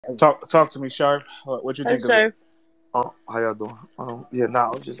Talk to me, Sharp. What you Hey, think of it? sir. How y'all doing? Yeah, nah, I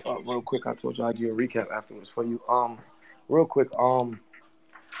was just real quick. I told you I'd give you a recap afterwards for you. Real quick.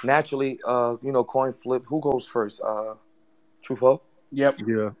 Naturally, coin flip. Who goes first? Trufoe. Yep.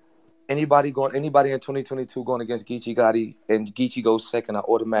 Yeah. Anybody in 2022 going against Geechi Gotti and Geechi goes second, I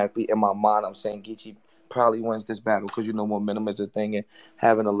automatically in my mind I'm saying Geechi probably wins this battle because momentum is a thing and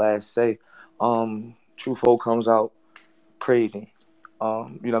having the last say. Trufoe comes out crazy. You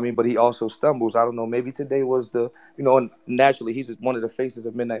know what I mean? But he also stumbles. I don't know. Maybe today was and naturally he's one of the faces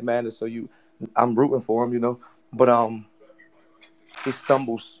of Midnight Madness, so I'm rooting for him, But he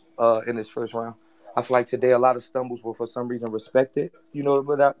stumbles in his first round. I feel like today a lot of stumbles were for some reason respected,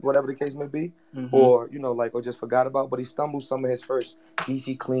 whatever the case may be, Mm-hmm. or or just forgot about. But he stumbles some of his first.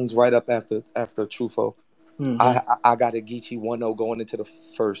 Geechee cleans right up after Trufo. Mm-hmm. I got a Geechee 1-0 going into the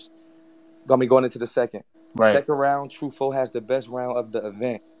first. Got me going into the second. Right. Second round, Trufo has the best round of the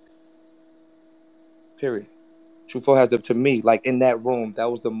event. Period. Trufo has to me, like in that room,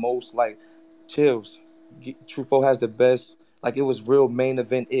 that was the most like chills. Trufo has the best, like it was real main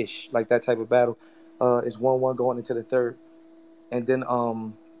event ish, like that type of battle. It's 1-1 going into the third. And then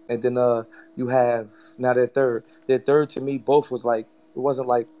you have now their third. Their third to me both was like it wasn't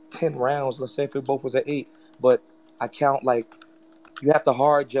like 10 rounds, let's say if it both was at 8. But I count like you have to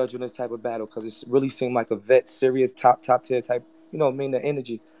hard judge on this type of battle because it really seemed like a vet, serious top tier type, the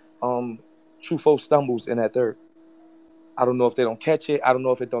energy. Um Trufo stumbles in that third. I don't know if they don't catch it. I don't know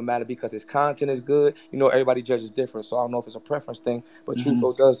if it don't matter because his content is good. Everybody judges different, so I don't know if it's a preference thing. But Mm-hmm.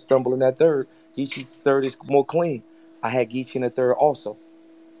 Truco does stumble in that third. Geechi's third is more clean. I had Geechi in the third also.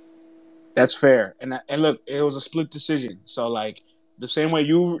 That's fair. And look, it was a split decision. So like the same way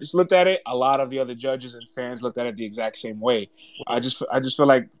you looked at it, a lot of the other judges and fans looked at it the exact same way. I just feel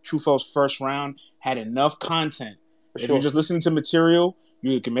like Trufo's first round had enough content. For If you're sure. just listening to material,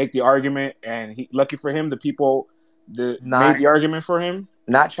 you can make the argument. And lucky for him, the people that made Not the argument for him.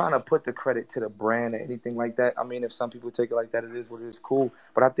 not trying to put the credit to the brand or anything like that. I mean, if some people take it like that, it is what it is. Cool.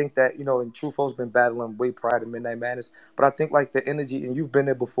 But I think that and Trufo's been battling way prior to Midnight Madness. But I think like the energy, and you've been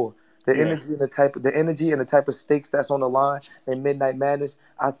there before. Yeah. The energy and the type of stakes that's on the line in Midnight Madness.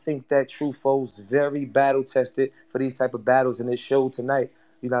 I think that Trufo's very battle tested for these type of battles, and it showed tonight.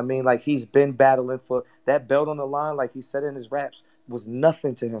 You know what I mean? Like he's been battling for that belt on the line, like he said in his raps, was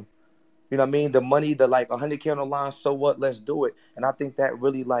nothing to him. You know what I mean? The money, the like 100K on the line, so what? Let's do it. And I think that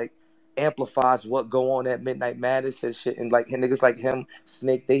really like amplifies what go on at Midnight Madness and shit. And like niggas like him,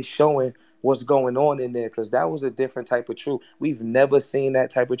 Snake, they showing what's going on in there because that was a different type of truth. We've never seen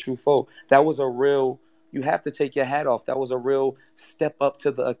that type of true foe. That was a real. You have to take your hat off. That was a real step up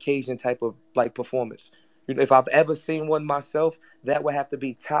to the occasion type of like performance. If I've ever seen one myself, that would have to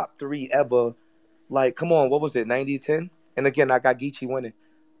be top three ever. Like, come on, what was it, 90-10? And again, I got Geechee winning.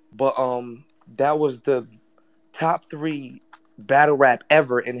 But that was the top three battle rap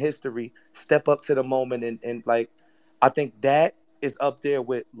ever in history. Step up to the moment and like I think that is up there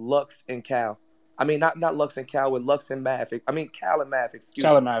with Lux and Cal. I mean not Lux and Cal with Lux and Math. I mean Cal and Math, excuse me.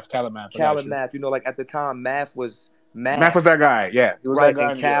 Calamath, I Cal got and you. Math. Like at the time Math was Math was Math. that guy. Yeah, he was that Right.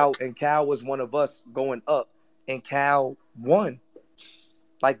 guy in New York. And Cal was one of us going up. And Cal won.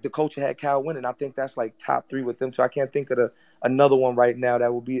 Like the culture had Cal winning. I think that's like top three with them too. I can't think of another one right now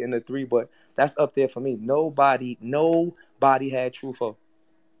that will be in the three, but that's up there for me. Nobody had Trufo.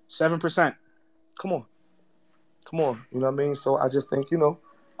 7%. Come on, come on. You know what I mean? So I just think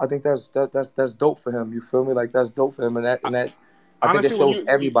I think that's dope for him. You feel me? Like that's dope for him, and that I think it Honestly, when shows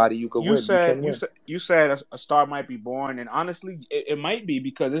everybody you could you win. You said can you win. said you said a star might be born, and honestly, it might be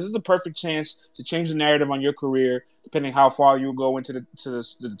because this is a perfect chance to change the narrative on your career, depending how far you go into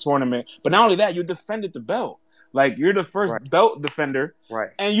the tournament. But not only that, you defended the belt. Like you're the first Right, belt defender, right.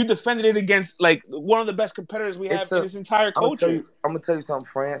 and you defended it against like one of the best competitors we have It's in a. this entire I'm gonna tell culture. you. I'm gonna tell you something,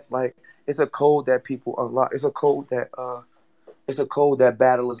 France. Like it's a code that people unlock. It's a code that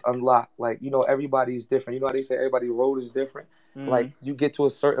battlers unlock. Like, everybody's different. You know how they say everybody's road is different? Mm-hmm. Like, you get to a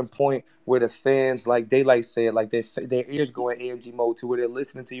certain point where the fans, like, they like say it, like, their ears go in AMG mode to where they're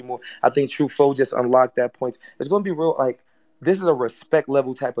listening to you more. I think True Foe just unlocked that point. It's going to be real, like, this is a respect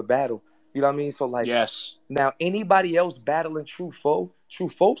level type of battle. You know what I mean? So, like, Yes, now anybody else battling True Foe's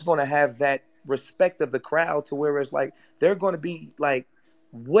going to have that respect of the crowd to where it's like, they're going to be, like,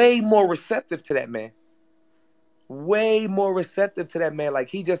 way more receptive to that man, way more receptive to that man. Like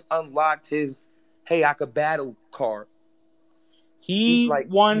he just unlocked his hey, I could battle card. He's he like,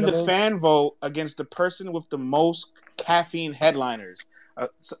 you won know the what I mean? fan vote against the person with the most caffeine headliners.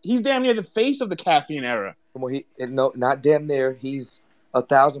 So he's damn near the face of the caffeine era. Well, no, not damn near. He's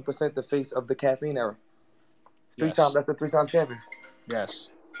 1,000% the face of the caffeine era. Three time. Yes. That's the 3-time champion. Yes.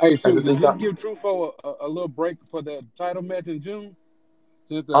 Hey, That's the shoot, three does this top. give Trufoe a little break for the title match in June?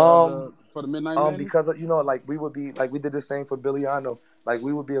 Since Um, the for the Midnight Madness? because you know, like we would be like we did the same for Billy Ano. Like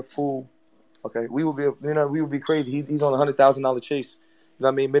we would be a fool. Okay, we would be, we would be crazy. He's on $100,000 chase. You know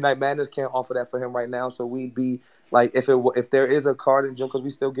what I mean? Midnight Madness can't offer that for him right now. So we'd be like, if there is a card in June, because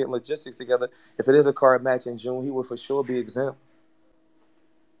we still getting logistics together. If it is a card match in June, he would for sure be exempt.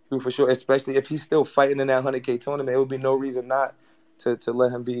 He would for sure, especially if he's still fighting in that 100K tournament. It would be no reason not to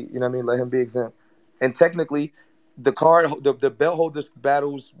let him be. You know what I mean? Let him be exempt. And technically, the belt holders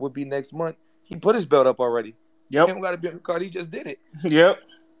battles would be next month. He put his belt up already. He Yep. don't got to be on the card. He just did it. Yep.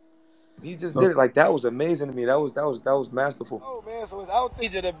 He just did So, it. Like that was amazing to me. That was masterful. Oh man, so it's out there.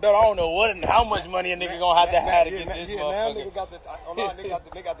 The belt. I don't know what and how much money a nigga gonna have to get this motherfucker. Now nigga got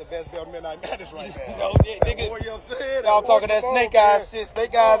the they got the best belt Midnight Madness right now. No, nigga, you know what I'm saying? Y'all talking that snake eyes shit.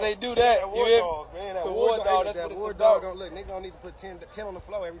 Snake eyes ain't do that. You hear? It's the war dog. That's what it's about. Look, nigga gonna need to put 10 on the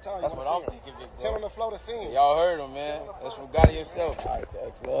floor every time. That's what I'm thinking, big bro. 10 on the floor to see him. Y'all heard him, man. That's from Gotti himself. All right,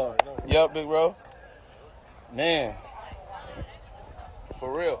 thanks, love. Yup, big bro. Man,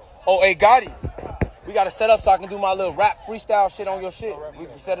 for real. Oh, hey, Gotti. We gotta set up so I can do my little rap freestyle shit on your shit. We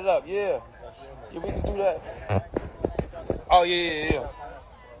can set it up, yeah. Yeah, we can do that. Oh yeah.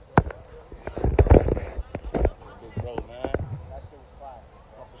 Big bro, man.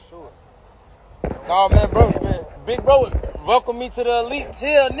 Oh, for sure. Nah, man, big bro, welcome me to the elite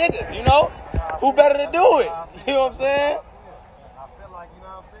tier niggas, you know? Who better to do it? You know what I'm saying? I feel like, you know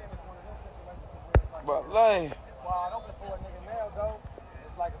what I'm saying? It's one of those situations where it's like, but like, wide open for a nigga now, though.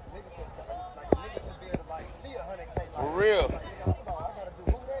 It's like a nigga should be able to like see 100K. For real.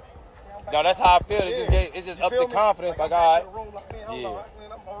 No, that's how I feel. It just up the confidence. Like, all right. Yeah.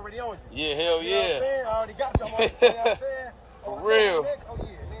 I'm already on you. Yeah, hell yeah. You know what I'm saying? I already got you. I'm already, you know what I'm saying? For real.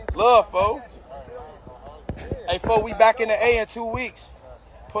 Love, fo. Hey, fo, we back in the A in 2 weeks.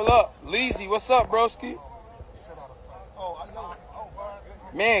 Pull up. Leezy, what's up, broski?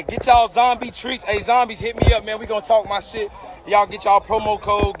 Man, get y'all zombie treats. Hey, zombies, hit me up, man. We gonna talk my shit. Y'all get y'all promo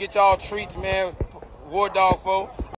code, get y'all treats, man. War Dog, fo.